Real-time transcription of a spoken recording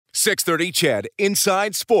630 CHED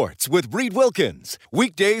Inside Sports with Reed Wilkins.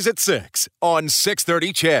 Weekdays at 6 on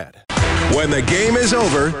 630 CHED. When the game is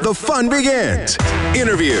over, the fun begins.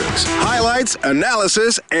 Interviews, highlights,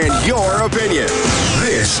 analysis, and your opinion.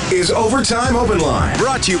 This is Overtime Open Line,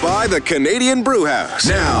 brought to you by the Canadian Brew House.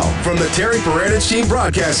 Now, from the Terry Peranich Team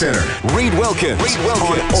Broadcast Center, Reed Wilkins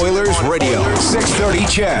on Oilers Radio, 630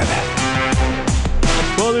 CHED.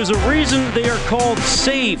 Well, there's a reason they are called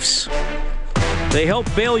saves. They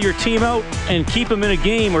help bail your team out and keep them in a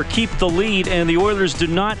game or keep the lead, and the Oilers do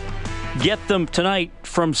not get them tonight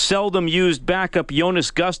from seldom used backup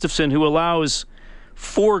Jonas Gustafsson, who allows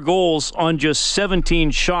 4 goals on just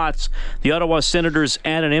 17 shots. The Ottawa Senators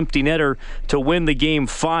add an empty netter to win the game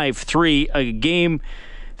 5-3, a game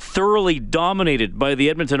thoroughly dominated by the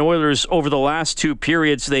Edmonton Oilers over the last 2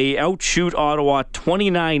 periods. They outshoot Ottawa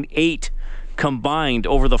 29-8 combined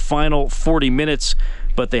over the final 40 minutes.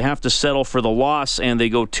 But they have to settle for the loss, and they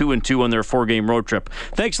go 2-2 on their 4-game road trip.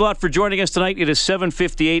 Thanks a lot for joining us tonight. It is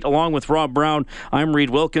 7:58, along with Rob Brown. I'm Reed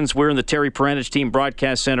Wilkins. We're in the Terry Peranich Team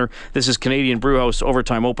Broadcast Center. This is Canadian Brewhouse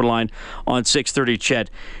Overtime Open Line on 630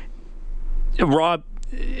 CHED. Rob,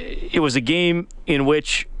 it was a game in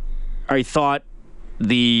which I thought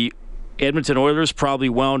the Edmonton Oilers probably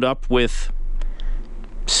wound up with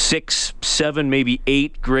 6, 7, maybe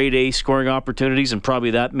 8 grade A scoring opportunities and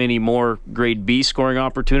probably that many more grade B scoring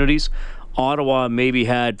opportunities. Ottawa maybe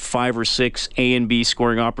had 5 or 6 A and B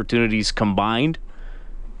scoring opportunities combined,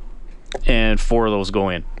 and 4 of those go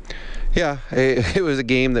in. Yeah, it was a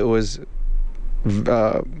game that was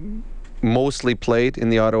mostly played in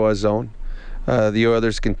the Ottawa zone. The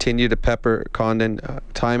Oilers continue to pepper Condon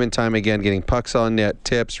time and time again, getting pucks on net,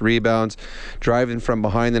 tips, rebounds, driving from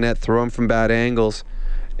behind the net, throwing from bad angles.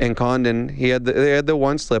 And Condon, they had the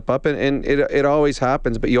one slip up, and it always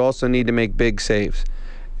happens, but you also need to make big saves.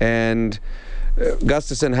 And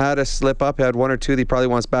Gustafsson had a slip up, had 1 or 2 that he probably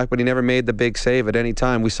wants back, but he never made the big save at any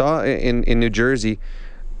time. We saw in New Jersey,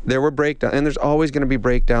 there were breakdowns, and there's always going to be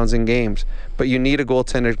breakdowns in games, but you need a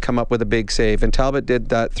goaltender to come up with a big save. And Talbot did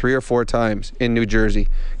that 3 or 4 times in New Jersey.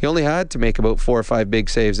 He only had to make about 4 or 5 big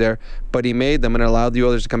saves there, but he made them and allowed the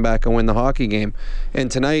Oilers to come back and win the hockey game. And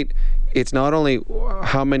tonight, it's not only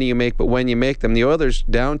how many you make, but when you make them. The Oilers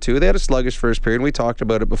down 2. They had a sluggish first period. We talked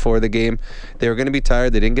about it before the game. They were going to be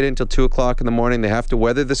tired. They didn't get in until 2 o'clock in the morning. They have to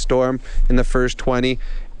weather the storm in the first 20.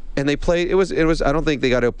 And they played. It was. I don't think they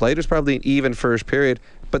got outplayed. It was probably an even first period,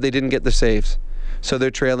 but they didn't get the saves. So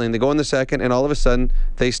they're trailing. They go in the second, and all of a sudden,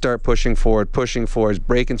 they start pushing forward,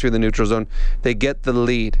 breaking through the neutral zone. They get the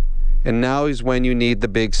lead. And now is when you need the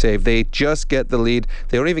big save. They just get the lead.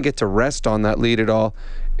 They don't even get to rest on that lead at all.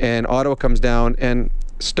 And Ottawa comes down, and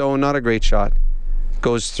Stone, not a great shot,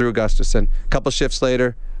 goes through Gustafsson. A couple shifts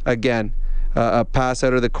later, again, a pass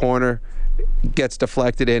out of the corner gets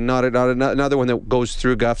deflected in. Not another one that goes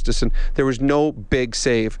through Gustafsson. There was no big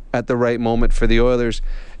save at the right moment for the Oilers.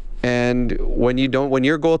 And when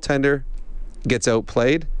your goaltender gets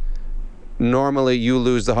outplayed, normally you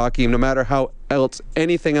lose the hockey game, no matter how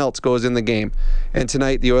anything else goes in the game. And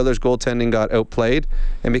tonight the Oilers goaltending got outplayed,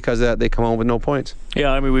 and because of that they come home with no points.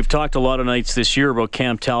 Yeah, I mean, we've talked a lot of nights this year about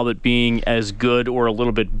Cam Talbot being as good or a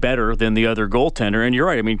little bit better than the other goaltender, and you're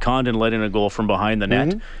right. I mean, Condon let in a goal from behind the net.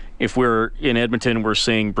 Mm-hmm. If we're in Edmonton, we're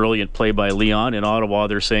saying brilliant play by Leon. In Ottawa,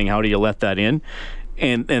 they're saying, how do you let that in?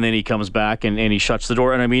 And then he comes back and he shuts the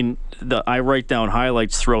door. And I mean, I write down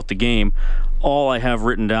highlights throughout the game. All I have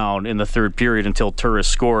written down in the third period until Turris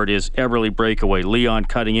scored is Eberle breakaway, Leon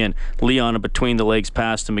cutting in, Leon a between the legs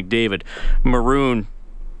pass to McDavid, Maroon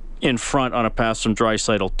in front on a pass from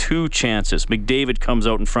Draisaitl, 2 chances. McDavid comes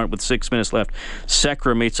out in front with 6 minutes left.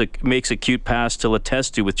 Sekera makes a cute pass to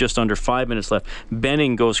Letestu with just under 5 minutes left.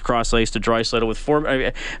 Benning goes cross ice to Draisaitl with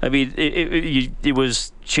 4. I mean, it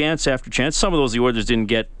was chance after chance. Some of those the Oilers didn't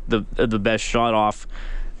get the best shot off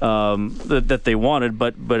that they wanted,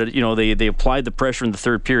 but you know, they applied the pressure in the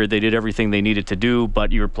third period. They did everything they needed to do,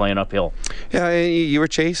 but you were playing uphill. Yeah, you were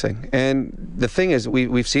chasing, and the thing is,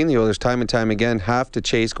 we've seen the Oilers time and time again have to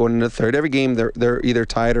chase going into the third. Every game they're either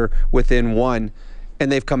tied or within 1,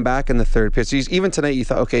 and they've come back in the third period. So even tonight you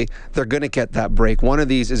thought, okay, they're going to get that break. One of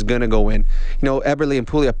these is going to go in. You know, Eberle and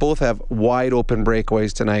Pouliot both have wide open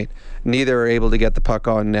breakaways tonight. Neither are able to get the puck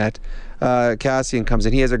on net. Cassian comes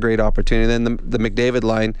in. He has a great opportunity. Then the McDavid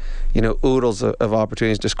line, you know, oodles of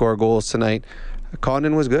opportunities to score goals tonight.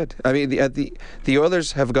 Condon was good. I mean, the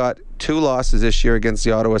Oilers have got 2 losses this year against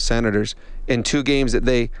the Ottawa Senators in 2 games that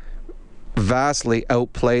they vastly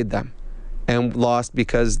outplayed them and lost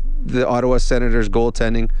because the Ottawa Senators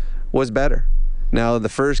goaltending was better. Now, the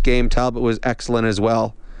first game, Talbot was excellent as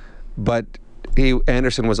well, but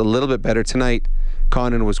Anderson was a little bit better. Tonight,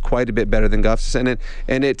 Condon was quite a bit better than Gustafsson.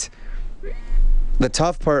 And it's the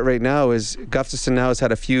tough part right now is Gustafsson now has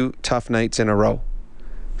had a few tough nights in a row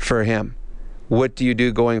for him. What do you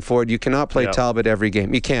do going forward? You cannot play Talbot every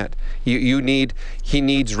game. You can't. He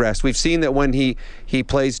needs rest. We've seen that when he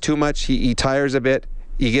plays too much, he tires a bit.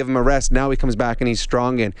 You give him a rest. Now he comes back and he's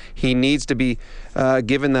strong again. He needs to be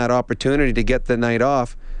given that opportunity to get the night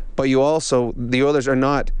off. But the Oilers are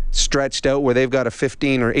not stretched out where they've got a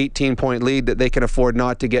 15 or 18 point lead that they can afford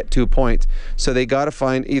not to get 2 points. So they got to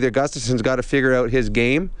find, either Gustafsson's got to figure out his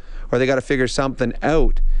game or they got to figure something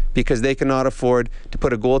out, because they cannot afford to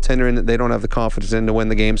put a goaltender in that they don't have the confidence in to win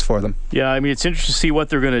the games for them. Yeah, I mean, it's interesting to see what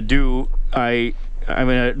they're going to do. I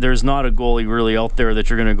mean, there's not a goalie really out there that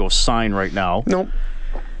you're going to go sign right now. Nope.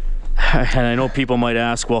 And I know people might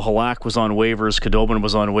ask, well, Halak was on waivers, Khudobin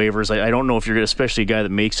was on waivers. I don't know if you're going to, especially a guy that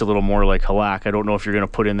makes a little more like Halak, I don't know if you're going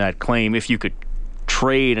to put in that claim if you could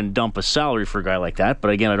trade and dump a salary for a guy like that.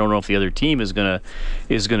 But again, I don't know if the other team is going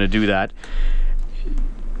to do that.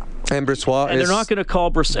 And Brossoit they're not going to call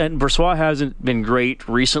and Brossoit hasn't been great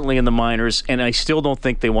recently in the minors, and I still don't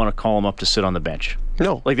think they want to call him up to sit on the bench.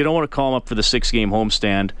 No. Like, they don't want to call him up for the 6-game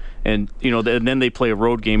homestand, and and then they play a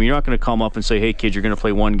road game. You're not going to call him up and say, hey, kid, you're going to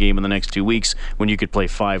play 1 game in the next 2 weeks when you could play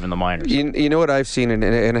 5 in the minors. You know what I've seen, and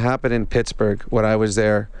it happened in Pittsburgh when I was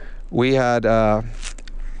there. We had a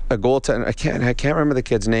goaltender. I can't remember the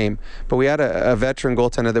kid's name, but we had a veteran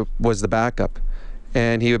goaltender that was the backup.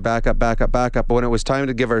 And he would back up. But when it was time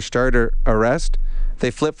to give our starter a rest, they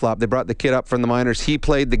flip-flopped. They brought the kid up from the minors. He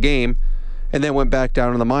played the game and then went back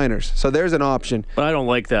down to the minors. So there's an option. But I don't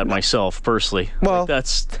like that myself, personally. Well, like,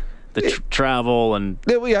 that's the travel and...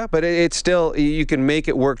 Yeah, but it's still, you can make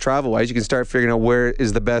it work travel-wise. You can start figuring out where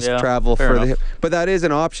is the best travel for the... But that is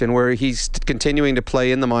an option where he's continuing to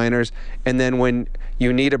play in the minors, and then when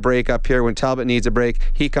you need a break up here, when Talbot needs a break,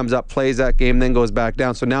 he comes up, plays that game, then goes back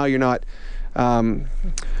down. So now you're not...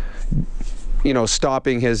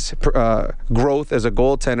 stopping his growth as a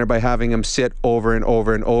goaltender by having him sit over and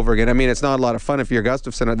over and over again. I mean, it's not a lot of fun if you're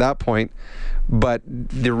Gustafsson at that point, but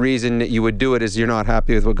the reason that you would do it is you're not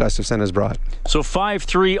happy with what Gustafsson has brought. So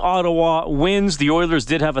 5-3 Ottawa wins. The Oilers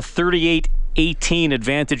did have a 38-18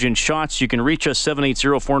 advantage in shots. You can reach us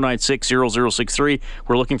 780-496-0063.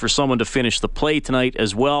 We're looking for someone to finish the play tonight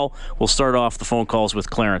as well. We'll start off the phone calls with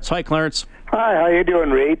Clarence. Hi, Clarence. Hi, how you doing,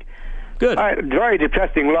 Reed? Good. Very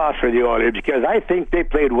depressing loss for the Oilers, because I think they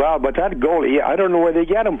played well, but that goalie, I don't know where they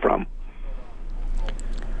get him from.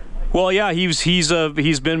 Well, yeah,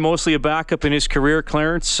 he's been mostly a backup in his career,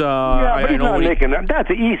 Clarence. But he's not making them. That's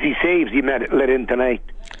the easy saves he let in tonight.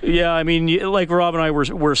 Yeah, I mean, like Rob and I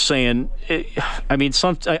were saying,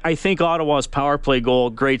 I think Ottawa's power play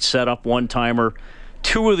goal, great setup, one-timer.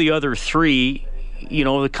 2 of the other 3,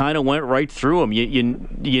 it kind of went right through him. 3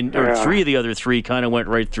 of the other 3 kind of went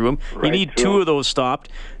right through him. Right, you need 2 of those stopped.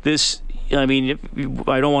 I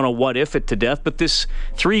don't want to what if it to death, but this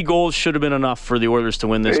 3 goals should have been enough for the Oilers to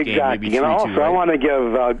win this game. Maybe 3-2. Also, right? I want to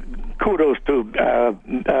give kudos to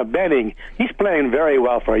Benning. He's playing very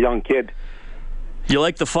well for a young kid. You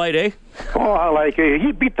like the fight, eh? Oh, I like it.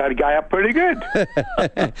 He beat that guy up pretty good.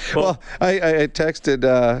 Well, I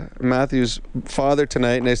texted Matthew's father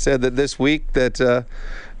tonight, and I said that this week that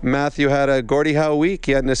Matthew had a Gordie Howe week.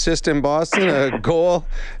 He had an assist in Boston, a goal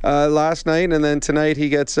last night, and then tonight he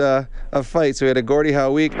gets a fight. So he had a Gordie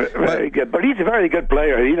Howe week. Very good. But he's a very good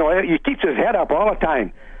player. He keeps his head up all the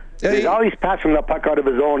time. He's always passing the puck out of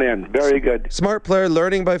his own end. Very good. Smart player,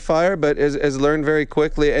 learning by fire, but has learned very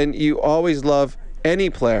quickly. And you always love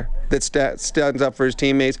any player that stands up for his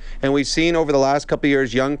teammates. And we've seen over the last couple of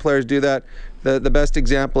years young players do that. The best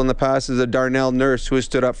example in the past is a Darnell Nurse, who has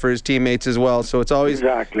stood up for his teammates as well. So it's always,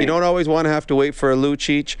 you don't always want to have to wait for a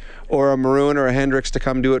Lucic or a Maroon or a Hendricks to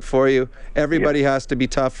come do it for you. Everybody has to be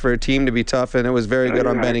tough for a team to be tough, and it was very good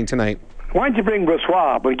on Benning tonight. Why don't you bring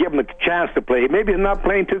Brossoit up and give him a chance to play? Maybe he's not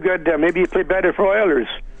playing too good. Maybe he play better for Oilers.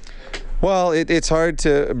 Well, it's hard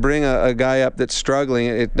to bring a guy up that's struggling.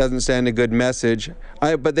 It doesn't send a good message.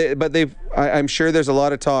 I'm sure there's a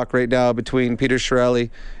lot of talk right now between Peter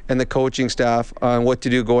Chiarelli and the coaching staff on what to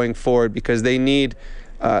do going forward, because they need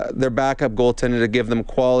their backup goaltender to give them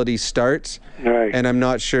quality starts. Right. And I'm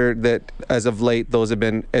not sure that as of late those have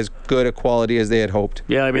been as good a quality as they had hoped.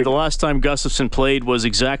 Yeah, I mean, the last time Gustafsson played was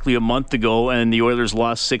exactly a month ago, and the Oilers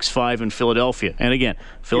lost 6-5 in Philadelphia. And again,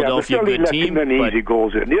 Philadelphia, good team. But easy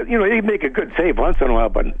goals in. You make a good save once in a while,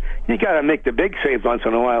 but you got to make the big saves once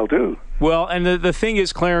in a while too. Well, and the thing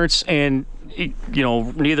is, Clarence, and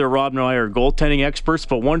neither Rob nor I are goaltending experts,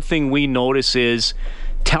 but one thing we notice is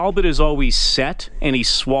Talbot is always set, and he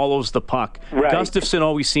swallows the puck. Right. Gustafsson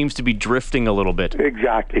always seems to be drifting a little bit.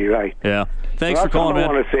 Exactly, right. Yeah. Thanks for calling, man.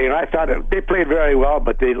 I want to say, and I thought they played very well,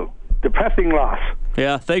 but depressing loss.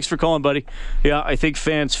 Yeah, thanks for calling, buddy. Yeah, I think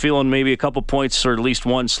fans feeling maybe a couple points or at least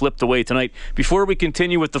one slipped away tonight. Before we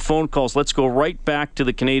continue with the phone calls, let's go right back to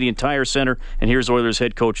the Canadian Tire Center, and here's Oilers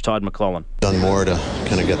head coach Todd McLellan. Done more to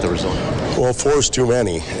kind of get the result. Well, 4 is too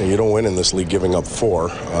many. You don't win in this league giving up 4.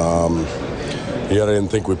 Yet I didn't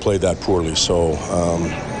think we played that poorly. So,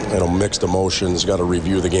 mixed emotions. Got to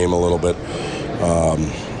review the game a little bit.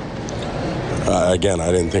 Again,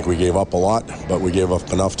 I didn't think we gave up a lot, but we gave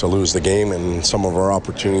up enough to lose the game. And some of our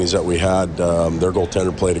opportunities that we had, their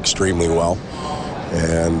goaltender played extremely well.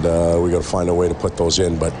 And we got to find a way to put those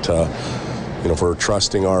in. But, if we're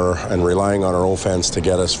trusting and relying on our offense to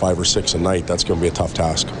get us 5 or 6 a night, that's going to be a tough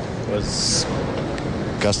task. Was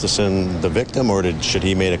Gustafsson the victim, or should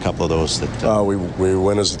he made a couple of those? That we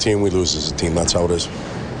win as a team, we lose as a team. That's how it is.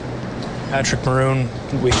 Patrick Maroon,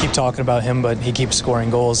 we keep talking about him, but he keeps scoring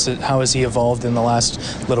goals. How has he evolved in the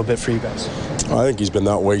last little bit for you guys? I think he's been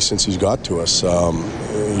that way since he's got to us.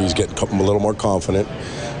 He's getting a little more confident,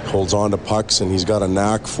 holds on to pucks, and he's got a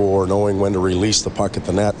knack for knowing when to release the puck at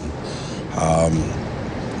the net.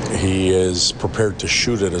 He is prepared to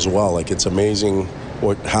shoot it as well. Like, it's amazing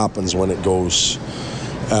what happens when it goes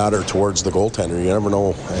at or towards the goaltender. You never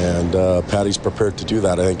know. And Patty's prepared to do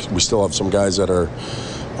that. I think we still have some guys that are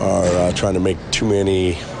trying to make too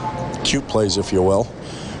many cute plays, if you will,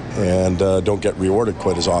 and don't get rewarded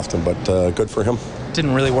quite as often, but good for him.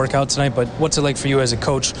 Didn't really work out tonight, but what's it like for you as a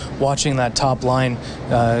coach watching that top line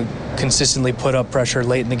consistently put up pressure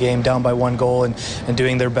late in the game, down by 1 goal, and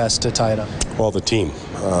doing their best to tie it up? Well, the team.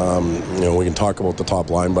 We can talk about the top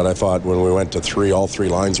line, but I thought when we went to 3, all 3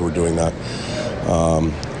 lines were doing that.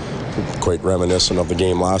 Quite reminiscent of the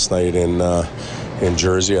game last night in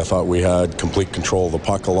Jersey. I thought we had complete control of the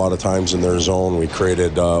puck a lot of times in their zone. We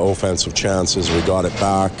created offensive chances. We got it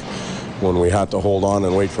back. When we had to hold on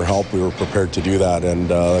and wait for help, we were prepared to do that.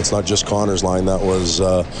 And it's not just Connor's line. That was,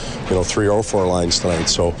 3 or 4 lines tonight.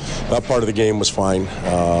 So that part of the game was fine.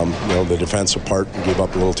 The defensive part, we gave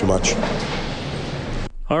up a little too much.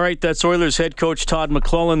 All right, that's Oilers head coach Todd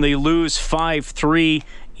McLellan. They lose 5-3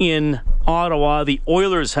 in Ottawa. The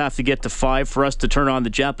Oilers have to get to 5 for us to turn on the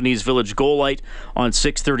Japanese Village goal light on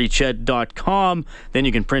 630ched.com. Then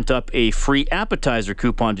you can print up a free appetizer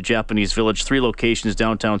coupon to Japanese Village. 3 locations,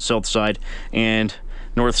 downtown, south side, and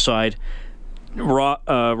north side.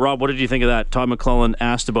 Rob, what did you think of that? Todd McLellan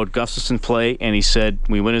asked about Gustafsson play, and he said,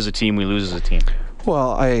 we win as a team, we lose as a team.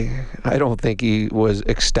 Well, I don't think he was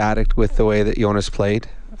ecstatic with the way that Jonas played.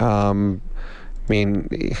 We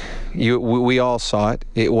all saw it.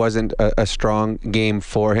 It wasn't a strong game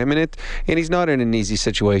for him, and he's not in an easy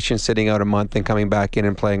situation, sitting out a month and coming back in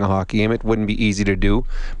and playing a hockey game. It wouldn't be easy to do,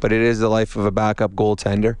 but it is the life of a backup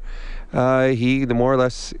goaltender. He, the more or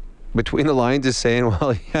less between the lines, is saying,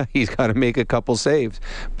 well, yeah, he's got to make a couple saves,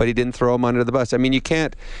 but he didn't throw him under the bus. I mean, you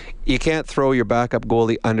can't throw your backup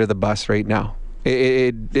goalie under the bus right now.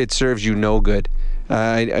 It serves you no good.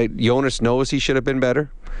 Jonas knows he should have been better.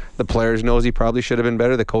 The players knows he probably should have been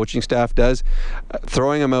better. The coaching staff does.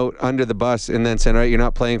 Throwing him out under the bus and then saying, all right, you're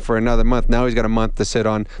not playing for another month. Now he's got a month to sit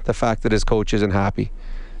on the fact that his coach isn't happy.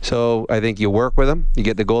 So I think you work with him. You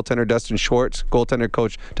get the goaltender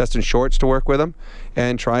coach Dustin Schwartz to work with him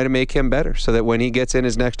and try to make him better so that when he gets in,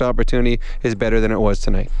 his next opportunity is better than it was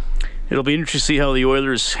tonight. It'll be interesting to see how the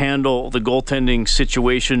Oilers handle the goaltending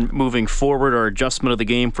situation moving forward. Our adjustment of the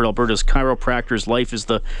game for Alberta's chiropractors. Life is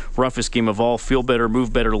the roughest game of all. Feel better,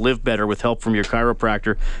 move better, live better with help from your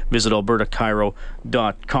chiropractor. Visit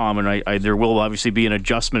albertachiro.com. And there will obviously be an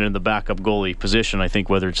adjustment in the backup goalie position, I think,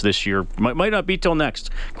 whether it's this year. Might not be till next,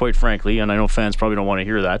 quite frankly. And I know fans probably don't want to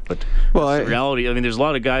hear that. But the reality, there's a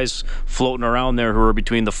lot of guys floating around there who are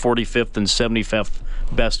between the 45th and 75th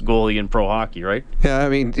best goalie in pro hockey, right? Yeah,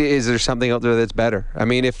 is there something out there that's better?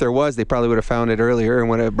 If there was, they probably would have found it earlier and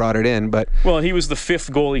would have brought it in. But he was the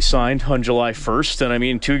 5th goalie signed on July 1st,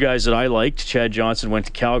 and 2 guys that I liked. Chad Johnson went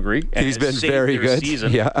to Calgary. And he's been very good.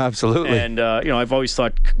 Season. Yeah, absolutely. And I've always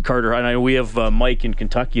thought Carter. And I know we have Mike in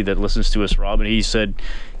Kentucky that listens to us, Rob, and he said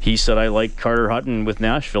I like Carter Hutton with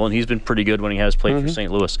Nashville, and he's been pretty good when he has played for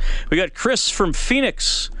St. Louis. We got Chris from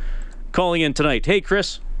Phoenix calling in tonight. Hey,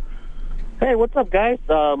 Chris. Hey, what's up, guys?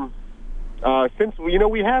 Since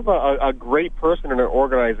we have a great person in our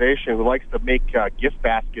organization who likes to make gift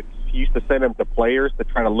baskets. He used to send them to players to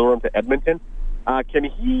try to lure them to Edmonton. Can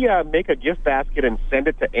he make a gift basket and send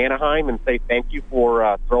it to Anaheim and say thank you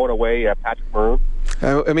for throwing away Patrick Maroon?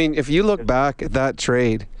 If you look back at that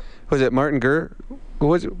trade, was it Martin Gerbit?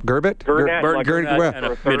 Gurnett,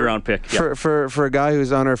 a mid-round pick. Yeah. For a guy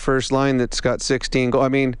who's on our first line that's got 16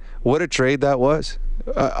 goals. What a trade that was.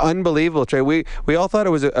 Unbelievable trade. We all thought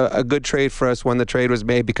it was a good trade for us when the trade was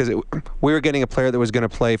made because we were getting a player that was going to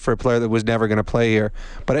play for a player that was never going to play here.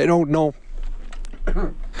 But I don't know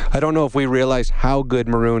if we realized how good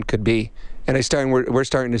Maroon could be. And we're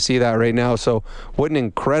starting to see that right now. So what an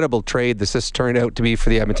incredible trade this has turned out to be for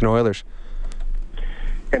the Edmonton Oilers.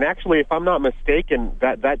 And actually, if I'm not mistaken,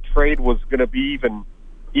 that trade was going to be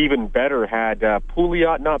even better had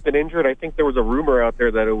Pouliot not been injured. I think there was a rumor out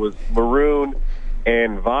there that it was Maroon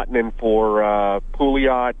and Vatanen for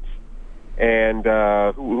Pouliot and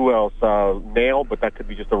who else? Nail, but that could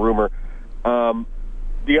be just a rumor.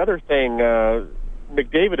 The other thing,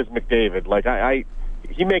 McDavid is McDavid. Like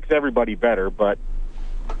he makes everybody better, but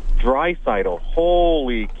Draisaitl,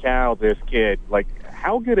 holy cow, this kid! Like,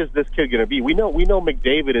 how good is this kid going to be? We know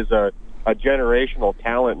McDavid is a generational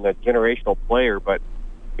talent and a generational player, but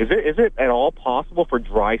is it at all possible for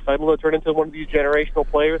Draisaitl to turn into one of these generational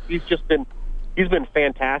players? He's been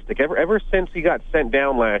fantastic ever since he got sent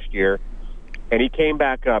down last year, and he came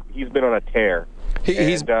back up. He's been on a tear.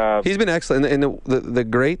 He's been excellent, and the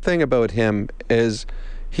great thing about him is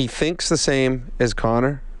he thinks the same as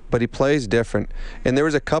Connor, but he plays different. And there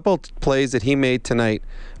was a couple plays that he made tonight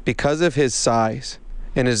because of his size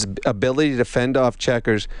and his ability to fend off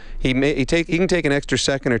checkers. He can take an extra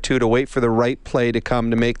second or two to wait for the right play to come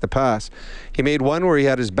to make the pass. He made one where he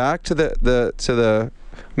had his back to the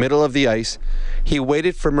middle of the ice. He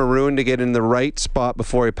waited for Maroon to get in the right spot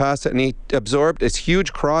before he passed it, and he absorbed this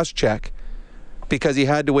huge cross check because he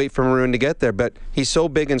had to wait for Maroon to get there. But he's so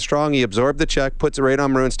big and strong, he absorbed the check, puts it right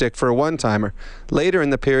on Maroon's stick for a one-timer. Later in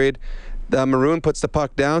the period, Maroon puts the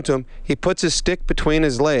puck down to him. He puts his stick between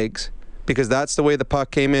his legs because that's the way the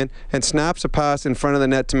puck came in, and snaps a pass in front of the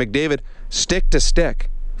net to McDavid, stick to stick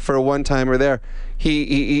for a one-timer there.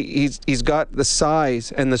 He's got the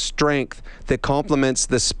size and the strength that complements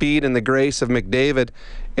the speed and the grace of McDavid.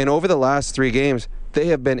 And over the last 3 games, they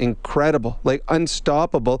have been incredible, like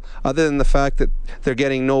unstoppable, other than the fact that they're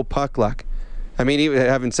getting no puck luck. I mean, even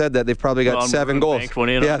having said that, they've probably got 7 goals.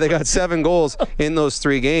 Yeah, they got 7 goals in those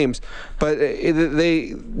 3 games. But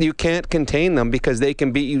you can't contain them because they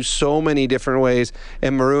can beat you so many different ways.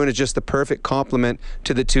 And Maroon is just the perfect complement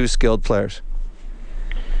to the 2 skilled players.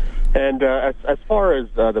 And as far as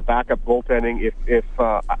the backup goaltending, if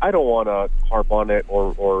I don't want to harp on it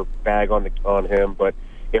or bag on him, but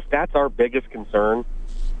if that's our biggest concern,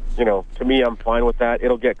 to me, I'm fine with that.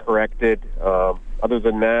 It'll get corrected. Other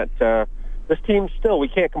than that, this team we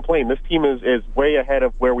can't complain. This team is way ahead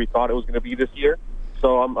of where we thought it was going to be this year.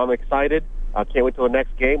 So I'm excited. I can't wait till the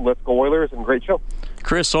next game. Let's go Oilers, and great show.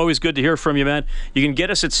 Chris, always good to hear from you, man. You can get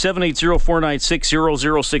us at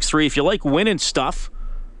 780-496-0063. If you like winning stuff.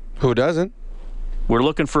 Who doesn't? We're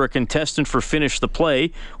looking for a contestant for Finish the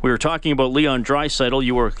Play. We were talking about Leon Draisaitl.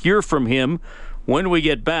 You will hear from him when we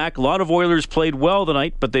get back. A lot of Oilers played well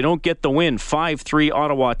tonight, but they don't get the win. 5-3,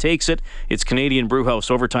 Ottawa takes it. It's Canadian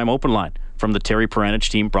Brewhouse Overtime Open Line from the Terry Peranich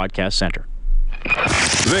Team Broadcast Center.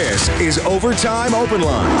 This is Overtime Open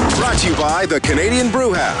Line, brought to you by the Canadian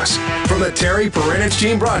Brewhouse. From the Terry Peranich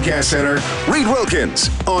Team Broadcast Center, Reed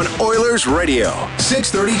Wilkins on Oilers Radio,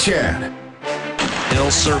 630 CHED. He'll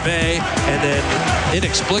survey and then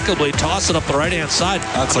inexplicably toss it up the right-hand side.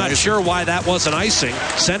 I'm not sure why that wasn't icing.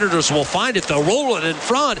 Senators will find it. They'll roll it in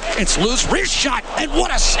front. It's loose. Wrist shot. And what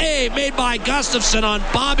a save made by Gustafsson on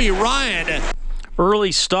Bobby Ryan.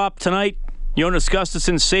 Early stop tonight. Jonas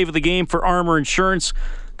Gustafsson, save of the game for Armor Insurance.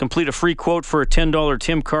 Complete a free quote for a $10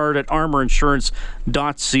 Tim card at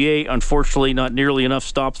armorinsurance.ca. Unfortunately, not nearly enough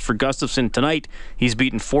stops for Gustafsson tonight. He's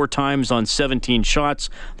beaten 4 times on 17 shots.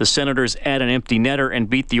 The Senators add an empty netter and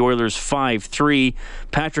beat the Oilers 5-3.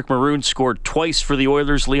 Patrick Maroon scored twice for the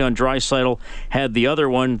Oilers. Leon Draisaitl had the other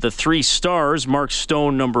one. The 3 stars, Mark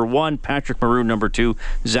Stone, number 1, Patrick Maroon, number 2,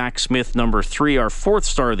 Zach Smith, number 3. Our 4th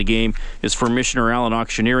star of the game is for Missioner Allen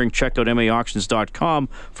Auctioneering. Check out maauctions.com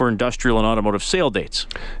for industrial and automotive sale dates.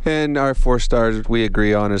 And our 4 stars we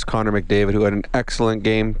agree on is Connor McDavid, who had an excellent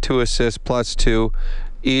game, 2 assists plus 2.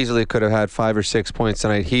 Easily could have had 5 or 6 points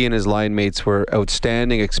tonight. He and his line mates were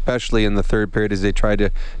outstanding, especially in the third period as they tried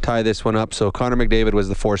to tie this one up. So Connor McDavid was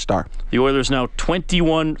the 4-star. The Oilers now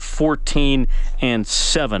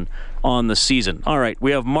 21-14-7 on the season. All right,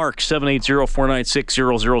 we have Mark,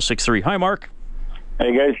 780-496-0063. Hi, Mark.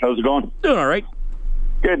 Hey, guys. How's it going? Doing all right.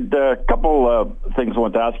 Good. A couple things I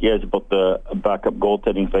want to ask you guys about the backup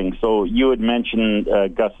goaltending thing. So you had mentioned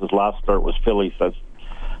Gus's last start was Philly, says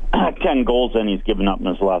 10 goals, and he's given up in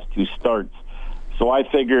his last 2 starts. So I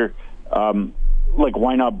figure,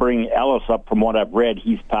 why not bring Ellis up? From what I've read,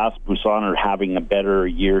 he's past Buchanan having a better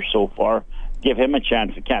year so far. Give him a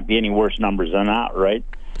chance. It can't be any worse numbers than that, right?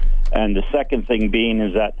 And the second thing being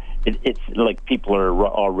is that it's like people are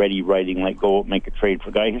already writing, like, go make a trade for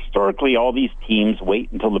a guy. Historically, all these teams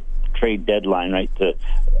wait until the trade deadline, right, to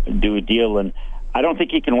do a deal. And I don't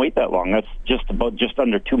think he can wait that long. That's just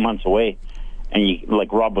under 2 months away. And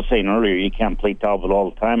like Rob was saying earlier, you can't play Talbot all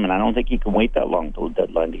the time, and I don't think he can wait that long until the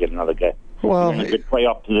deadline to get another guy. Well, he's in a good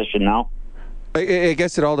playoff position now. I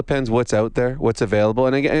guess it all depends what's out there, what's available.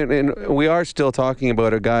 And again, and we are still talking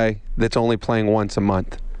about a guy that's only playing once a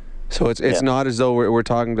month. So it's not as though we're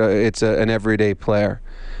talking to it's an everyday player.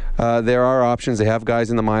 There are options. They have guys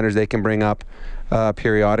in the minors they can bring up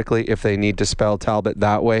periodically if they need to spell Talbot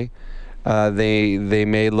that way. They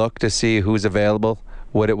may look to see who's available,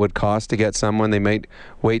 what it would cost to get someone. They might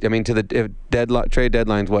wait. I mean, to the trade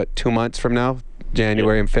deadline's what, 2 months from now,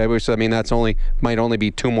 January and February. So I mean, might only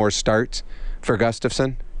be 2 more starts for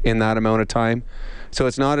Gustafsson in that amount of time. So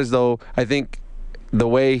it's not as though, I think the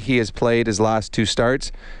way he has played his last 2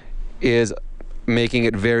 starts is making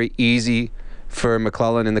it very easy for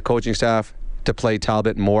McLellan and the coaching staff to play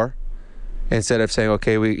Talbot more, instead of saying,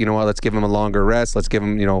 okay, let's give him a longer rest. Let's give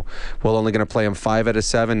him, we're only going to play him 5 out of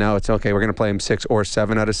 7. Now it's okay, we're going to play him 6 or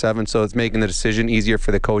 7 out of 7. So it's making the decision easier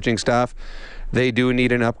for the coaching staff. They do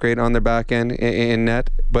need an upgrade on their back end in net,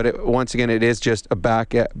 but once again, it is just a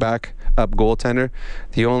backup goaltender.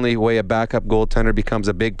 The only way a backup goaltender becomes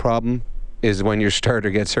a big problem is when your starter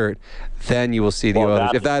gets hurt. Then you will see the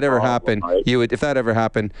Oilers. If that ever happened, right?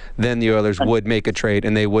 Then the Oilers would make a trade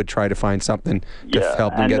and they would try to find something to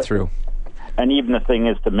help them get through. And even the thing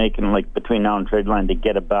is to make him, like, between now and trade line, to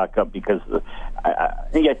get it back up, because I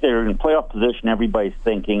think if they're in playoff position, everybody's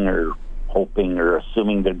thinking or hoping or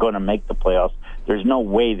assuming they're going to make the playoffs. There's no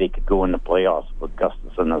way they could go in the playoffs with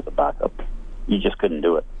Gustafsson as a backup. You just couldn't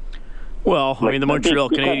do it. Well, I mean, the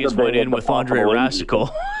Montreal Canadiens went in with Andre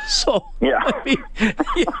Rasico. So, yeah. I mean,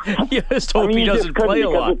 you just hope he doesn't play a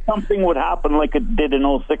lot. If something would happen like it did in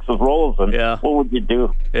 06 with Rolls, and what would you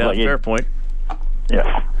do? Yeah, fair point.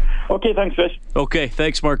 Yeah. Okay, thanks, Fish. Okay,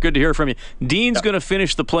 thanks, Mark. Good to hear from you. Dean's going to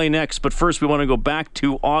finish the play next, but first we want to go back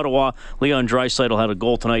to Ottawa. Leon Draisaitl had a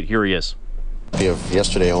goal tonight. Here he is.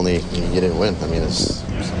 Yesterday only, you didn't win. I mean, it's a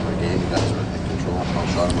game. You guys were in control.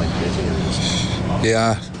 Shot him like crazy.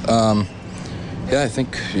 Yeah, I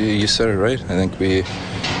think you said it right. I think we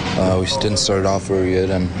didn't start off very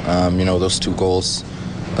good, and those 2 goals.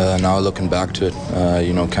 Now looking back to it,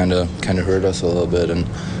 kind of hurt us a little bit, and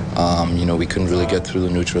we couldn't really get through the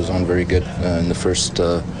neutral zone very good in the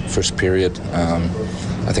first period.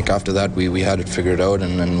 I think after that we had it figured out,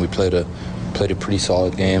 and then we played a pretty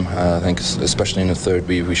solid game. I think especially in the third,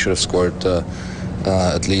 we should have scored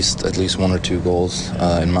at least 1 or 2 goals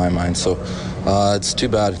in my mind. So it's too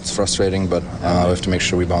bad. It's frustrating, but we have to make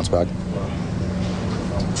sure we bounce back.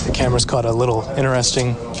 The cameras caught a little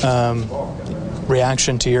interesting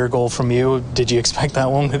reaction to your goal from you. Did you expect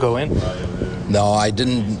that one to go in? No, I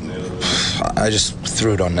didn't. I just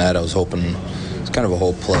threw it on net. I was hoping it's kind of a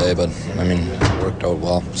whole play, but I mean, it worked out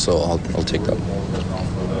well, so I'll take that.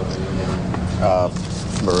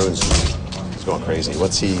 Maroon's going crazy.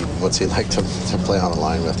 What's he like to play on the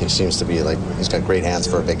line with? He seems to be like, he's got great hands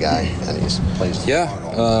for a big guy, and he's plays. Yeah,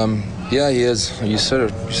 he is. You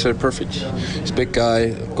said it perfect. He's a big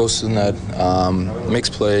guy, goes to the net, makes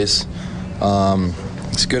plays.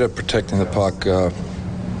 He's good at protecting the puck.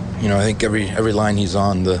 I think every line he's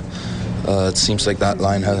on, it seems like that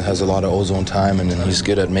line has a lot of ozone time, and he's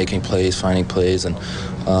good at making plays, finding plays, and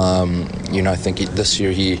I think this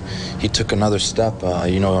year he took another step,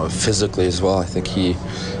 physically as well. I think he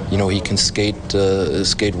can skate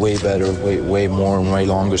way better, way more and way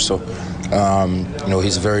longer. So,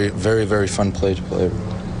 he's a very, very, very fun player to play.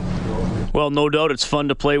 Well, no doubt it's fun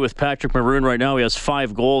to play with Patrick Maroon right now. He has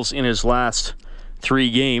 5 goals in his last 3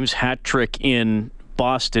 games. Hat trick in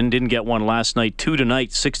Boston, didn't get one last night. 2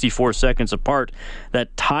 tonight, 64 seconds apart.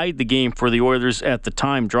 That tied the game for the Oilers at the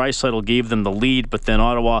time. Draisaitl gave them the lead, but then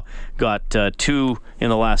Ottawa got 2 in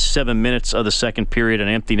the last 7 minutes of the second period. An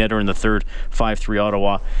empty netter in the third. 5-3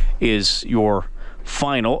 Ottawa is your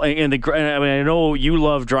final. And I know you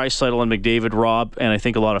love Draisaitl and McDavid, Rob, and I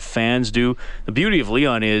think a lot of fans do. The beauty of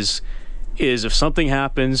Leon is if something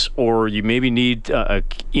happens, or you maybe need a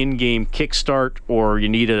in-game kickstart, or you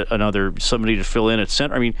need somebody to fill in at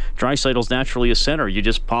center. I mean, Draisaitl's naturally a center. You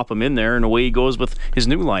just pop him in there, and away he goes with his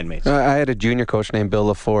new line mates. I had a junior coach named Bill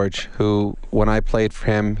LaForge, who, when I played for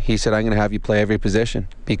him, he said, I'm going to have you play every position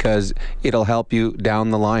because it'll help you down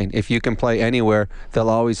the line. If you can play anywhere, they'll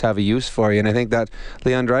always have a use for you. And I think that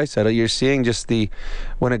Leon Draisaitl, you're seeing just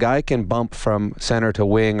when a guy can bump from center to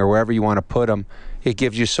wing or wherever you want to put him, it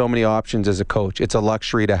gives you so many options as a coach. It's a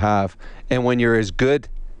luxury to have. And when you're as good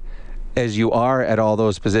as you are at all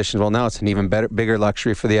those positions. Well, now it's an even bigger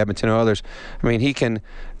luxury for the Edmonton Oilers. I mean, he can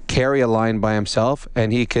carry a line by himself,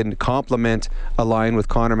 and he can complement a line with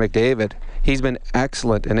Connor McDavid. He's been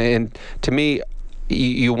excellent, and to me,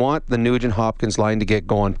 you want the Nugent-Hopkins line to get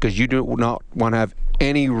going, because you do not want to have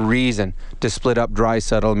any reason to split up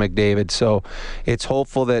Draisaitl and McDavid. So it's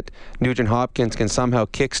hopeful that Nugent-Hopkins can somehow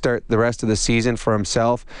kickstart the rest of the season for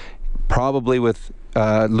himself, probably with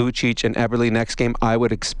Lucic and Eberle next game, I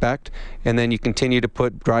would expect. And then you continue to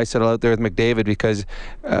put Draisaitl out there with McDavid, because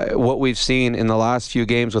what we've seen in the last few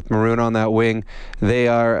games with Maroon on that wing, they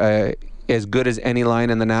are as good as any line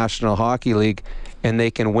in the National Hockey League, and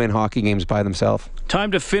they can win hockey games by themselves.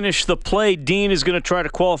 Time to finish the play. Dean is going to try to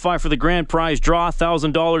qualify for the grand prize draw,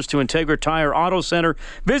 $1,000 to Integra Tire Auto Center.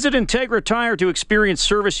 Visit Integra Tire to experience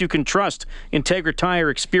service you can trust. Integra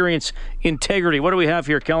Tire, experience integrity. What do we have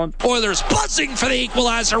here, Kellen? Oilers buzzing for the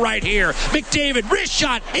equalizer right here. McDavid, wrist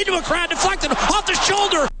shot into a crowd, deflected off the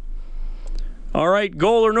shoulder. All right,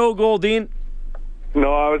 goal or no goal, Dean?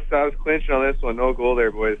 No, I was clinching on this one. No goal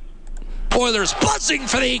there, boys. Oilers buzzing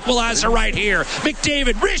for the equalizer right here.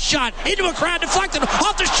 McDavid, wrist shot into a crowd, deflected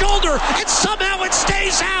off the shoulder, and somehow it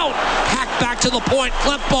stays out. Hacked back to the point,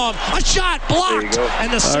 Klefbom, a shot blocked,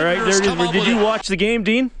 and the Senators come up with it. Did you watch the game,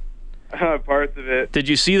 Dean? Parts of it. Did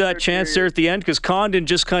you see that chance there at the end? Because Condon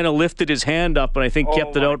just kind of lifted his hand up and I think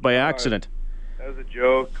kept it out by accident. That was a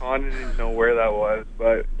joke. Condon didn't know where that was,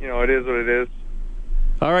 but, it is what it is.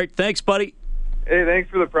 All right, thanks, buddy. Hey, thanks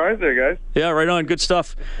for the prize there, guys. Yeah, right on. Good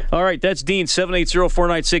stuff. All right, that's Dean,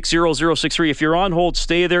 780-496-0063. If you're on hold,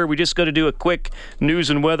 stay there. We just got to do a quick news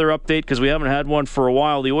and weather update because we haven't had one for a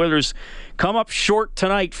while. The Oilers come up short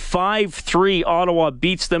tonight, 5-3. Ottawa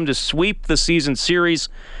beats them to sweep the season series.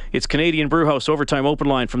 It's Canadian Brewhouse Overtime Open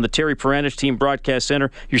Line from the Terry Peranich Team Broadcast Center.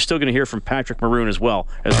 You're still going to hear from Patrick Maroon as well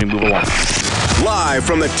as we move along. Live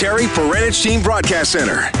from the Terry Peranich Team Broadcast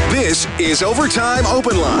Center, this is Overtime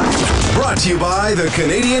Open Line. Brought to you by the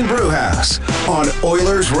Canadian Brewhouse on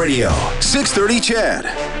Oilers Radio, 630 CHED.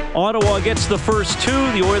 Ottawa gets the first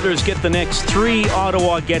two. The Oilers get the next three.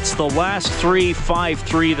 Ottawa gets the last three,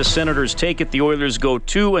 5-3. The Senators take it. The Oilers go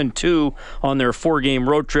 2-2 on their 4-game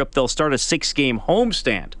road trip. They'll start a 6-game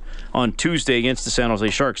homestand on Tuesday against the San Jose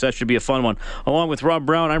Sharks. That should be a fun one. Along with Rob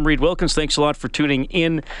Brown, I'm Reed Wilkins. Thanks a lot for tuning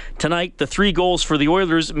in tonight. The 3 goals for the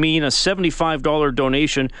Oilers mean a $75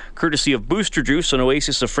 donation courtesy of Booster Juice, an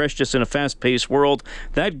oasis of freshness in a fast-paced world.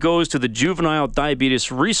 That goes to the Juvenile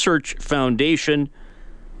Diabetes Research Foundation.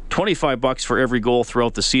 $25 for every goal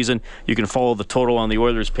throughout the season. You can follow the total on the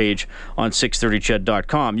Oilers page on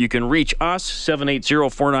 630ched.com. You can reach us,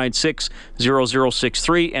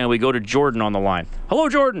 780-496-0063, and we go to Jordan on the line. Hello,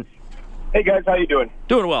 Jordan. Hey, guys. How you doing?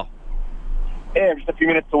 Doing well. Hey, I'm just a few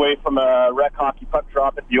minutes away from a rec hockey puck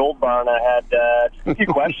drop at the Old Barn. I had just a few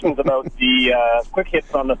questions about the quick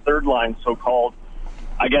hits on the third line, so-called.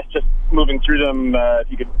 I guess just moving through them,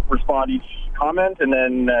 if you could respond each comment and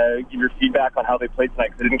then give your feedback on how they played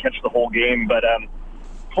tonight, because I didn't catch the whole game. But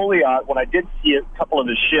Pouliot, when I did see a couple of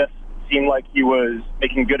his shifts, seemed like he was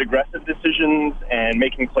making good aggressive decisions and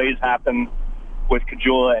making plays happen with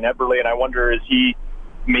Caggiula and Eberle. And I wonder, is he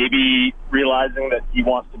maybe realizing that he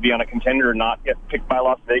wants to be on a contender and not get picked by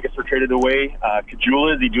Las Vegas or traded away?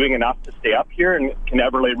 Caggiula, is he doing enough to stay up here? And can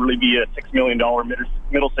Eberle really be a $6 million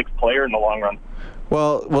middle six player in the long run?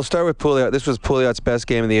 Well, we'll start with Pouliot. This was Pouliot's best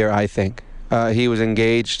game of the year, I think. He was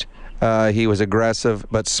engaged. He was aggressive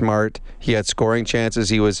but smart. He had scoring chances.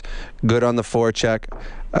 He was good on the forecheck.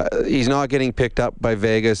 He's not getting picked up by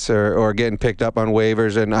Vegas or getting picked up on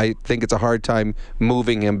waivers, and I think it's a hard time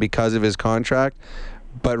moving him because of his contract.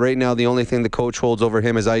 But right now, the only thing the coach holds over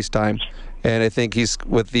him is ice time. And I think he's,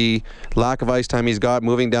 with the lack of ice time he's got,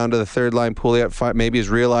 moving down to the third line, Pouliot maybe is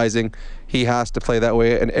realizing he has to play that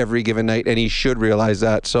way in every given night, and he should realize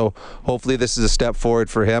that. So hopefully this is a step forward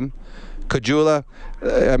for him. Caggiula,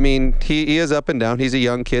 I mean, he is up and down. He's a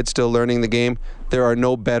young kid still learning the game. There are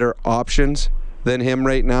no better options than him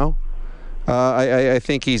right now. I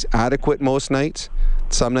think he's adequate most nights.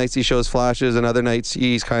 Some nights he shows flashes, and other nights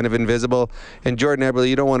he's kind of invisible. And Jordan Eberle,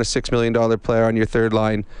 you don't want a $6 million player on your third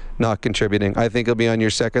line not contributing. I think he'll be on your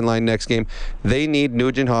second line next game. They need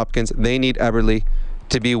Nugent-Hopkins. They need Eberle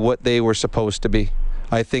to be what they were supposed to be.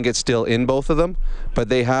 I think it's still in both of them, but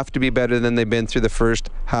they have to be better than they've been through the first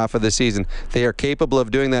half of the season. They are capable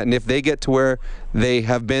of doing that, and if they get to where they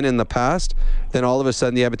have been in the past, then all of a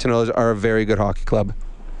sudden the Edmonton Oilers are a very good hockey club.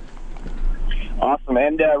 Awesome.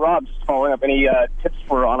 And Rob, just following up, any tips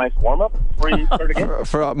for on-ice warm-up before you start again?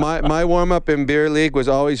 For my warm-up in beer league was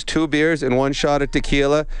always 2 beers and 1 shot of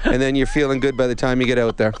tequila, and then you're feeling good by the time you get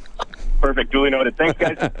out there. Perfect. Duly noted. Thanks,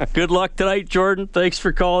 guys. Good luck tonight, Jordan. Thanks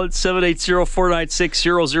for calling.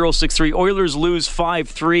 780-496-0063. Oilers lose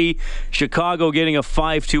 5-3. Chicago getting a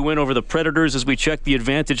 5-2 win over the Predators as we check the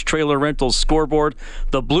Advantage Trailer Rentals scoreboard.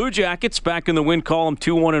 The Blue Jackets back in the win column,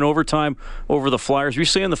 2-1 in overtime over the Flyers. You're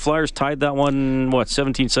saying the Flyers tied that one,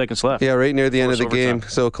 17 seconds left? Yeah, right near the end of the overtime. game.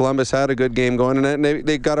 So Columbus had a good game going, and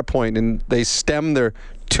they got a point, and they stemmed their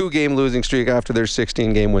 2-game losing streak after their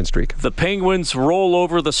 16-game win streak. The Penguins roll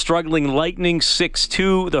over the struggling Lightning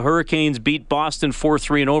 6-2. The Hurricanes beat Boston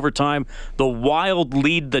 4-3 in overtime. The Wild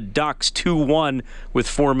lead the Ducks 2-1 with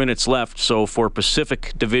 4 minutes left. So for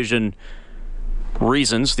Pacific Division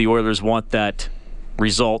reasons, the Oilers want that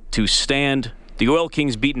result to stand. The Oil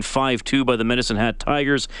Kings beaten 5-2 by the Medicine Hat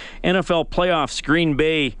Tigers. NFL playoffs, Green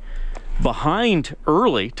Bay behind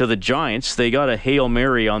early to the Giants. They got a Hail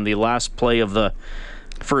Mary on the last play of the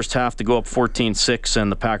first half to go up 14-6,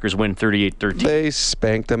 and the Packers win 38-13. They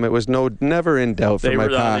spanked them. It was never in doubt for my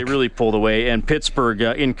Pack. They really pulled away, and Pittsburgh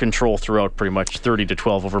in control throughout pretty much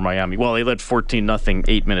 30-12 over Miami. Well, they led 14-0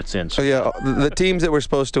 8 minutes in. So yeah, the teams that were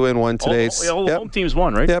supposed to win won today. All the home teams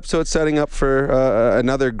won, right? Yep, so it's setting up for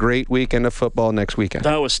another great weekend of football next weekend.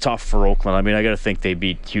 That was tough for Oakland. I mean, I got to think they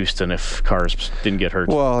beat Houston if Cars didn't get hurt.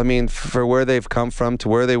 Well, I mean, for where they've come from to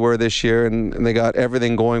where they were this year, and they got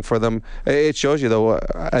everything going for them, it shows you, though,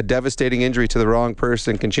 a devastating injury to the wrong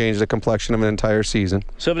person can change the complexion of an entire season.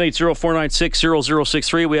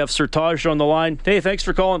 780-496-0063. We have Sertaj on the line. Hey, thanks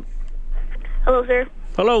for calling. Hello, sir.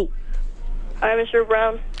 Hello. Hi, Mr.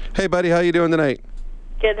 Brown. Hey, buddy. How you doing tonight?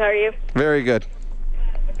 Good. How are you? Very good.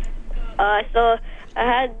 So I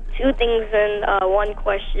had two things and one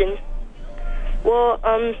question. Well,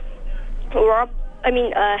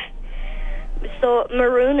 so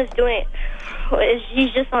Maroon is doing...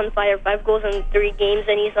 He's just on fire. 5 goals in 3 games,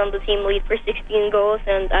 and he's on the team lead for 16 goals,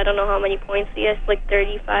 and I don't know how many points he has, like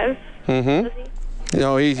 35. Mm-hmm.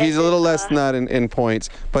 No, he's a little less than that in points,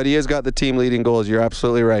 but he has got the team leading goals. You're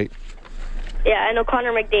absolutely right. Yeah, I know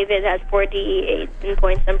Connor McDavid has 48 in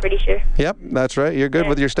points, I'm pretty sure. Yep, that's right. You're good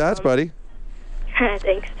with your stats, buddy.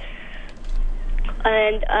 Thanks.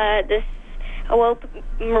 And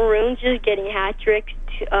Maroon's just getting hat tricks,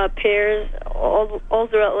 pairs, all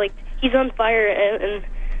throughout, like, he's on fire and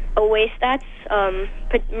away stats.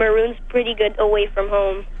 Maroon's pretty good away from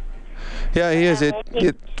home. Yeah, he is.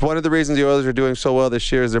 One of the reasons the Oilers are doing so well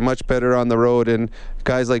this year is they're much better on the road, and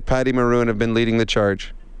guys like Patty Maroon have been leading the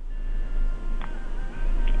charge.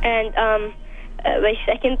 And my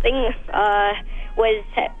second thing was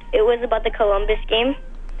about the Columbus game.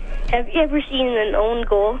 Have you ever seen an own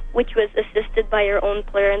goal which was assisted by your own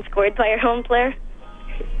player and scored by your own player?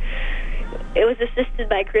 It was assisted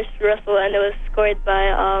by Chris Russell, and it was scored by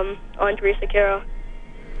Andrei Sekera.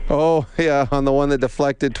 Oh, yeah, on the one that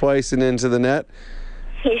deflected twice and into the net?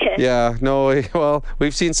 Yeah. Yeah, no, well,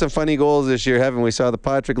 we've seen some funny goals this year, haven't we? Saw the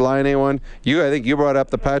Patrick Laine one. I think you brought up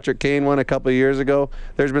the Patrick Kane one a couple of years ago.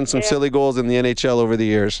 There's been some silly goals in the NHL over the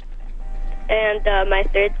years. And my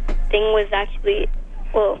third thing was actually, it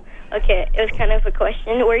was kind of a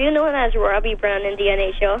question. Were you known as Robbie Brown in the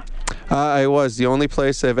NHL? I was. The only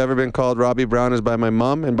place I've ever been called Robbie Brown is by my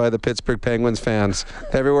mom and by the Pittsburgh Penguins fans.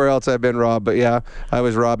 Everywhere else I've been Rob, but yeah, I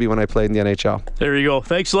was Robbie when I played in the NHL. There you go.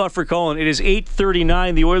 Thanks a lot for calling. It is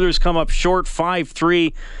 8:39. The Oilers come up short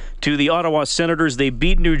 5-3 to the Ottawa Senators. They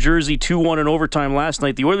beat New Jersey 2-1 in overtime last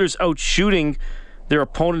night. The Oilers out shooting their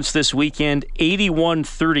opponents this weekend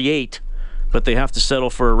 81-38. But they have to settle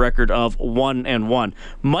for a record of 1-1.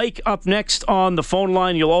 Mike up next on the phone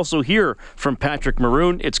line. You'll also hear from Patrick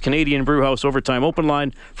Maroon. It's Canadian Brewhouse Overtime Open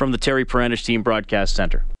Line from the Terry Peranich Team Broadcast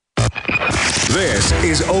Center. This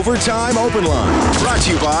is Overtime Open Line, brought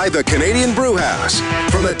to you by the Canadian Brewhouse.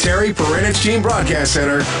 From the Terry Peranich Team Broadcast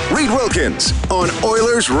Center, Reed Wilkins on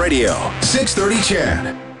Oilers Radio, 630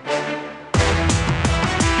 CHED.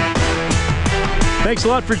 Thanks a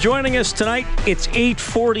lot for joining us tonight. It's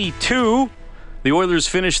 8:42. The Oilers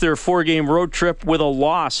finished their 4-game road trip with a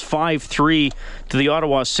loss, 5-3 to the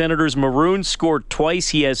Ottawa Senators. Maroon scored twice.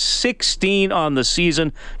 He has 16 on the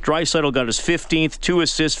season. Draisaitl got his 15th, 2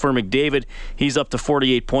 assists for McDavid. He's up to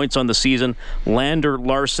 48 points on the season. Lander,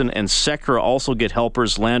 Larson, and Sekera also get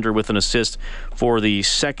helpers. Lander with an assist for the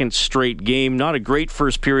second straight game. Not a great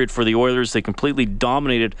first period for the Oilers. They completely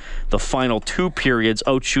dominated the final 2 periods,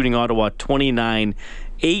 outshooting Ottawa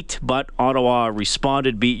 29-8, but Ottawa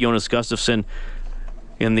responded, beat Jonas Gustafsson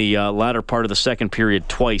in the latter part of the second period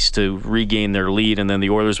twice to regain their lead, and then the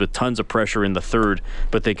Oilers with tons of pressure in the third,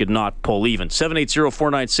 but they could not pull even.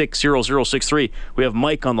 780-496-0063. We have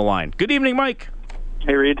Mike on the line. Good evening, Mike.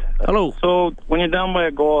 Hey, Reed. Hello. So when you're down by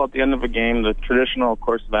a goal at the end of a game, the traditional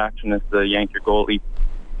course of action is to yank your goalie.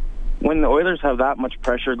 when the Oilers have that much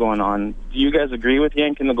pressure going on, do you guys agree with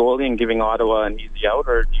yanking the goalie and giving Ottawa an easy out,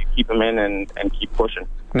 or do you keep him in and keep pushing?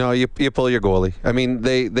 No, you pull your goalie. I mean,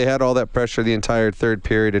 they had all that pressure the entire third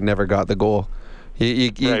period and never got the goal.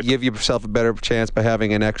 You Right. give yourself a better chance by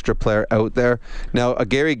having an extra player out there. Now,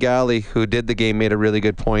 Gary Galley, who did the game, made a really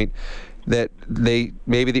good point that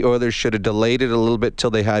maybe the Oilers should have delayed it a little bit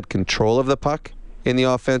till they had control of the puck in the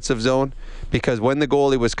offensive zone, because when the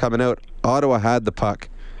goalie was coming out, Ottawa had the puck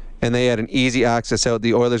and they had an easy access out.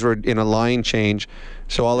 The Oilers were in a line change,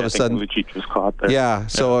 so all of a sudden, Lucic was caught there. yeah.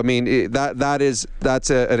 So I mean,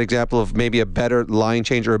 that's an example of maybe a better line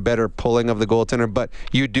change or a better pulling of the goaltender. But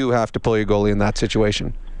you do have to pull your goalie in that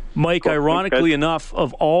situation. Mike, ironically enough,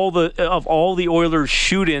 of all the Oilers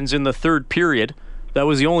shoot-ins in the third period, that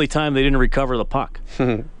was the only time they didn't recover the puck,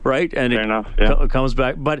 right? And Fair enough, yeah. Comes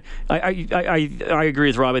back. But I agree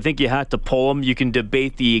with Rob. I think you had to pull him. You can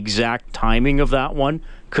debate the exact timing of that one.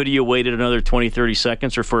 Could you have waited another 20, 30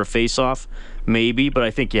 seconds or for a face-off? Maybe, but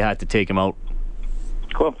I think you had to take him out.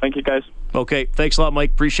 Cool. Thank you, guys. Okay, thanks a lot,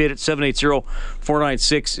 Mike. Appreciate it.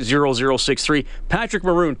 780-496-0063. Patrick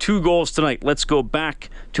Maroon, 2 goals tonight. Let's go back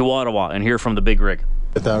to Ottawa and hear from the Big Rig.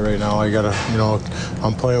 At that right now, I gotta,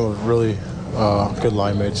 I'm playing with really good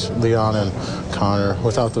line mates, Leon and Connor.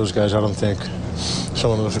 Without those guys, I don't think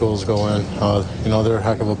some of those goals go in. They're a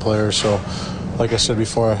heck of a player, so like I said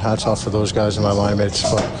before, hats off for those guys and my line mates.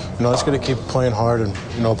 But, I just got to keep playing hard and,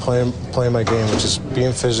 playing my game, which is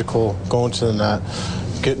being physical, going to the net,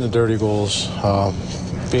 getting the dirty goals,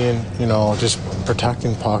 being, just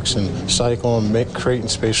protecting pucks and cycling, creating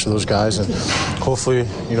space for those guys. And hopefully,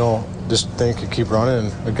 this thing could keep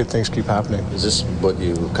running and good things keep happening. Is this what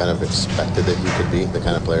you kind of expected that you could be, the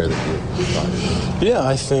kind of player that you thought? Yeah,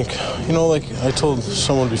 I think, like I told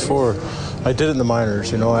someone before, I did it in the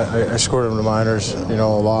minors. I scored in the minors, a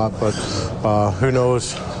lot, but who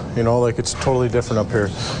knows? It's totally different up here.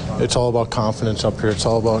 It's all about confidence up here. It's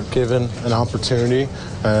all about giving an opportunity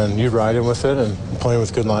and you riding with it and playing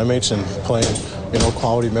with good line mates and playing,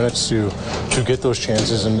 quality minutes to get those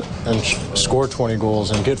chances and score 20 goals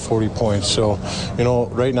and get 40 points. So,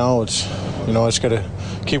 right now it's, I just got to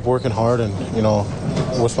keep working hard and,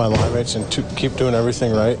 with my line mates and to keep doing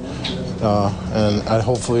everything right. And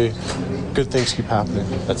hopefully good things keep happening.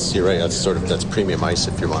 You're right. That's premium ice.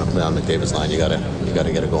 If you want to play on McDavid's line, you gotta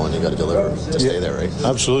get it going. You gotta deliver to stay there, right?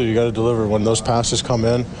 Absolutely, you got to deliver. When those passes come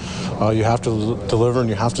in, you have to deliver and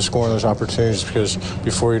you have to score in those opportunities, because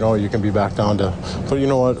before you know it, you can be back down to. But you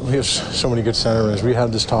know what? We have so many good centermen. We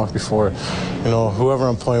had this talk before. Whoever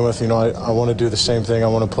I'm playing with, I want to do the same thing. I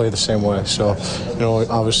want to play the same way. So,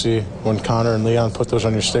 obviously, when Connor and Leon put those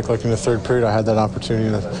on your stick, like in the third period, I had that opportunity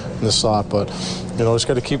in the slot. But just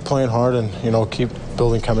got to keep playing hard and keep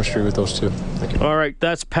building chemistry with those two. Thank you. All right,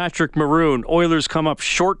 that's Patrick Maroon. Oilers come up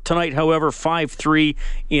short tonight, however, 5-3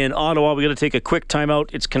 in Ottawa. We got to take a quick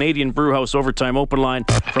timeout. It's Canadian Brewhouse Overtime Open Line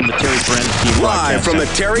from the Terry Perenich Team Live from the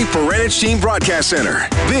Terry Perenich Team Broadcast Center.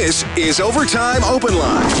 This is Overtime Open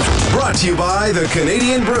Line, brought to you by the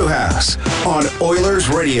Canadian Brewhouse on Oilers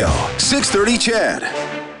Radio, 630 CHED.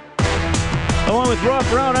 Along with Rob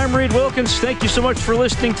Brown, I'm Reed Wilkins. Thank you so much for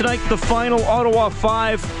listening tonight. The final, Ottawa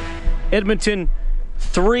 5, Edmonton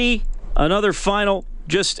 3. Another final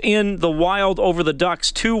just in the Wild over the Ducks,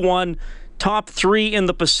 2-1. Top 3 in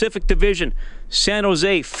the Pacific Division. San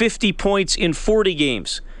Jose, 50 points in 40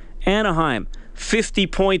 games. Anaheim, 50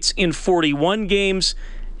 points in 41 games.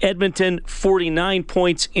 Edmonton, 49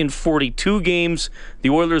 points in 42 games.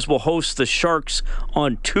 The Oilers will host the Sharks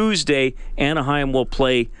on Tuesday. Anaheim will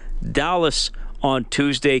play Dallas on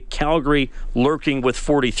Tuesday. Calgary lurking with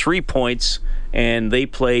 43 points, and they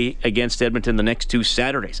play against Edmonton the next 2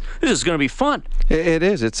 Saturdays. This is going to be fun. It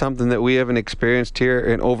is. It's something that we haven't experienced here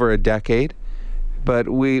in over a decade. But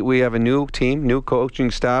we have a new team, new coaching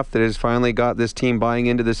staff that has finally got this team buying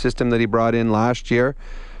into the system that he brought in last year.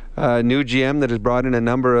 New GM that has brought in a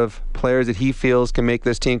number of players that he feels can make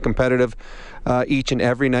this team competitive each and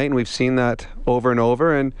every night, and we've seen that over and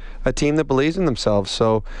over, and a team that believes in themselves.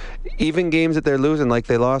 So even games that they're losing, like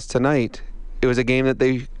they lost tonight, it was a game that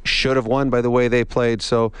they should have won by the way they played.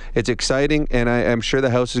 So it's exciting, and I'm sure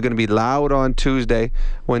the house is going to be loud on Tuesday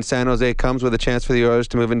when San Jose comes with a chance for the Oilers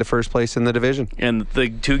to move into first place in the division. And the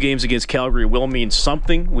 2 games against Calgary will mean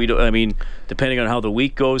something. Depending on how the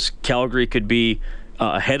week goes, Calgary could be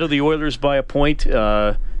ahead of the Oilers by a point.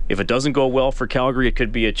 If it doesn't go well for Calgary, it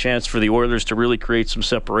could be a chance for the Oilers to really create some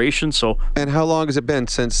separation. So, and how long has it been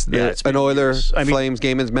since an Oilers Flames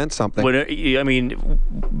game has meant something?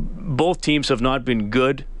 both teams have not been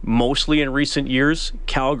good mostly in recent years.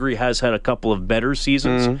 Calgary has had a couple of better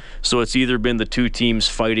seasons, so it's either been the two teams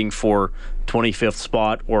fighting for 25th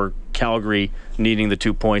spot or Calgary needing the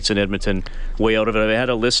 2 points and Edmonton way out of it. I had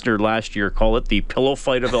a listener last year call it the pillow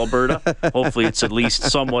fight of Alberta. Hopefully it's at least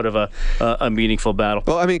somewhat of a meaningful battle.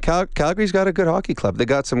 Well, I mean, Calgary's got a good hockey club. They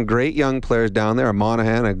got some great young players down there, a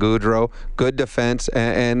Monahan, a Goudreau, good defense,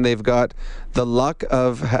 and they've got the luck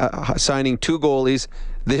of signing 2 goalies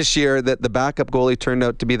this year that the backup goalie turned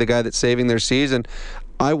out to be the guy that's saving their season.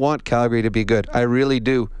 I want Calgary to be good. I really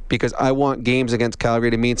do, because I want games against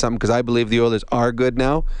Calgary to mean something, because I believe the Oilers are good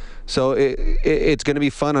now. So it's going to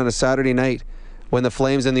be fun on a Saturday night when the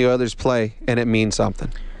Flames and the Oilers play, and it means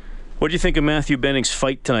something. What do you think of Matthew Benning's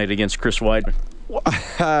fight tonight against Chris Weidman?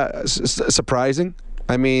 Surprising.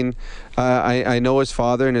 I mean, I know his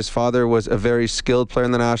father, and his father was a very skilled player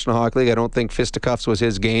in the National Hockey League. I don't think fisticuffs was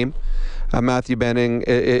his game. Matthew Benning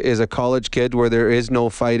is a college kid where there is no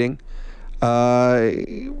fighting.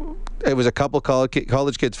 It was a couple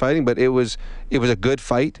college kids fighting, but it was a good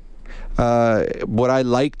fight. What I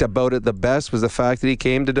liked about it the best was the fact that he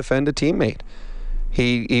came to defend a teammate.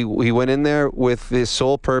 He went in there with the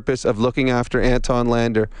sole purpose of looking after Anton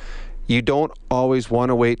Lander. You don't always want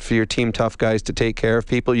to wait for your team tough guys to take care of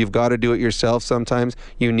people. You've got to do it yourself sometimes.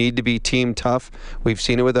 You need to be team tough. We've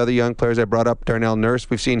seen it with other young players. I brought up Darnell Nurse.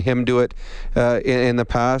 We've seen him do it in the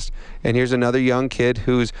past. And here's another young kid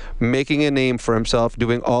who's making a name for himself,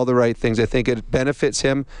 doing all the right things. I think it benefits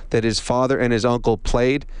him that his father and his uncle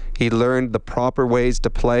played. He learned the proper ways to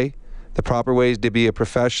play, the proper ways to be a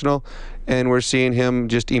professional. And we're seeing him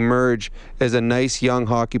just emerge as a nice young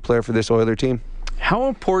hockey player for this Oiler team. How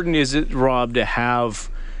important is it, Rob, to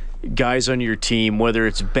have guys on your team, whether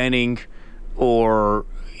it's Benning or,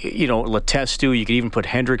 Letestu, you could even put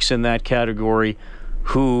Hendricks in that category,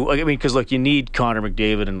 because, look, you need Connor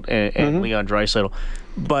McDavid and Leon Draisaitl,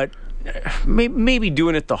 but maybe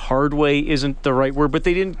doing it the hard way isn't the right word, but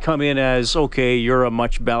they didn't come in as, okay, you're a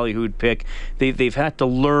much ballyhooed pick. They've had to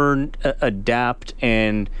learn, adapt,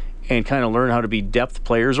 and kind of learn how to be depth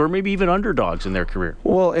players or maybe even underdogs in their career.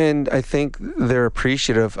 Well, and I think they're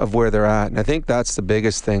appreciative of where they're at. And I think that's the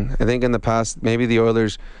biggest thing. I think in the past, maybe the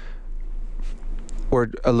Oilers were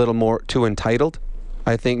a little more too entitled.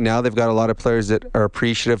 I think now they've got a lot of players that are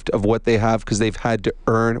appreciative of what they have because they've had to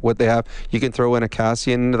earn what they have. You can throw in a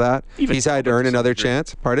Cassian into that. Even he's had to earn another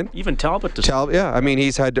chance. Pardon? Even Talbot. Yeah, I mean,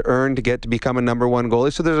 he's had to earn to get to become a number one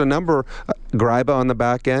goalie. So there's a number, Greiba on the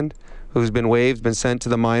back end, who's been waived, been sent to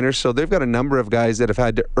the minors. So they've got a number of guys that have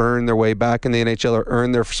had to earn their way back in the NHL or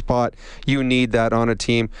earn their spot. You need that on a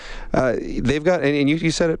team. They've got, and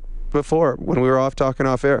you said it before when we were talking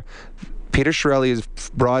off air, Peter Chiarelli has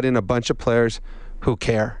brought in a bunch of players who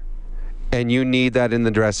care. And you need that in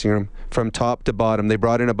the dressing room from top to bottom. They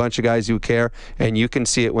brought in a bunch of guys who care, and you can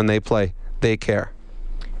see it when they play. They care.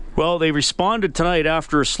 Well, they responded tonight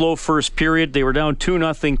after a slow first period. They were down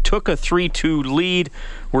 2-0, took a 3-2 lead,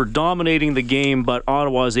 were dominating the game, but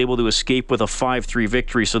Ottawa is able to escape with a 5-3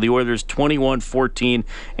 victory. So the Oilers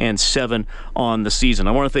 21-14-7 on the season.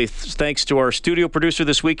 I want to say thanks to our studio producer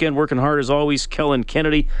this weekend, working hard as always, Kellen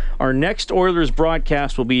Kennedy. Our next Oilers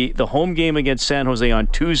broadcast will be the home game against San Jose on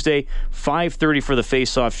Tuesday, 5:30 for the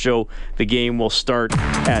face-off show. The game will start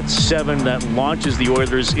at 7. That launches the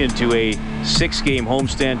Oilers into a 6-game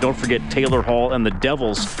homestand. Don't forget Taylor Hall and the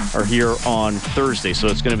Devils are here on Thursday, so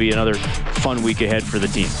it's going to be another fun week ahead for the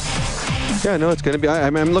team. Yeah, no, it's going to be.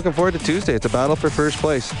 I'm looking forward to Tuesday. It's a battle for first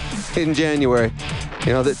place in January.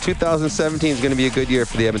 That 2017 is going to be a good year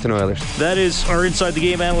for the Edmonton Oilers. That is our Inside the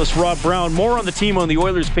Game analyst, Rob Brown. More on the team on the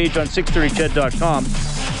Oilers page on 630ched.com.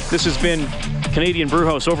 This has been Canadian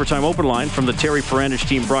Brewhouse Overtime Open Line from the Terry Peranich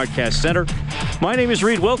Team Broadcast Center. My name is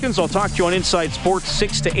Reed Wilkins. I'll talk to you on Inside Sports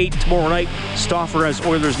 6 to 8 tomorrow night. Stauffer has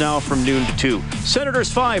Oilers Now from noon to 2.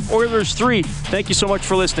 Senators 5, Oilers 3. Thank you so much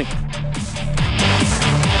for listening.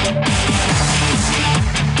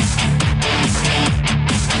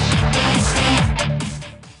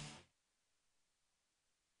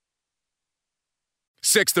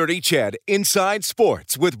 .630 CHED Inside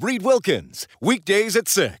Sports with Reed Wilkins. Weekdays at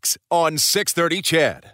 6 on 630 CHED.